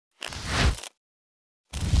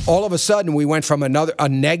All of a sudden, we went from a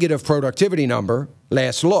negative productivity number,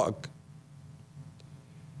 last look,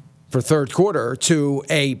 for third quarter to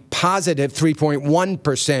a positive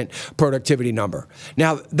 3.1% productivity number.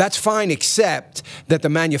 Now, that's fine, except that the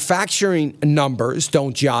manufacturing numbers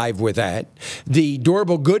don't jive with that. The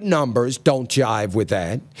durable good numbers don't jive with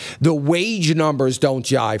that. The wage numbers don't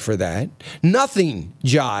jive for that. Nothing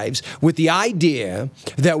jives with the idea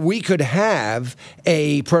that we could have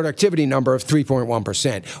a productivity number of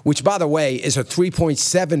 3.1%, which, by the way, is a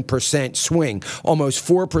 3.7% swing, almost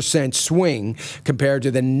 4% swing compared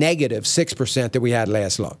to the negative 6% that we had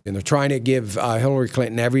last look. And they're trying to give Hillary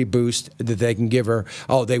Clinton every boost that they can give her.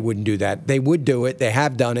 Oh, they wouldn't do that. They would do it. They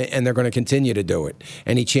have done it, and they're going to continue to do it.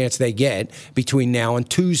 Any chance they get between now and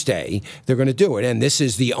Tuesday, they're going to do it. And this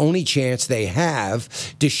is the only chance they have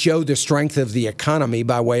to show the strength of the economy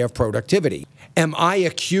by way of productivity. Am I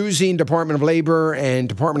accusing Department of Labor and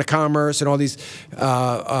Department of Commerce and all these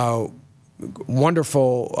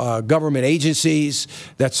wonderful government agencies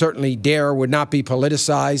that certainly would not be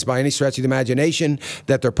politicized by any stretch of the imagination,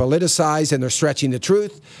 that they're politicized and they're stretching the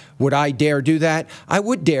truth? Would I dare do that? I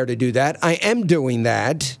would dare to do that. I am doing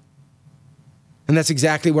that. And that's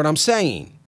exactly what I'm saying.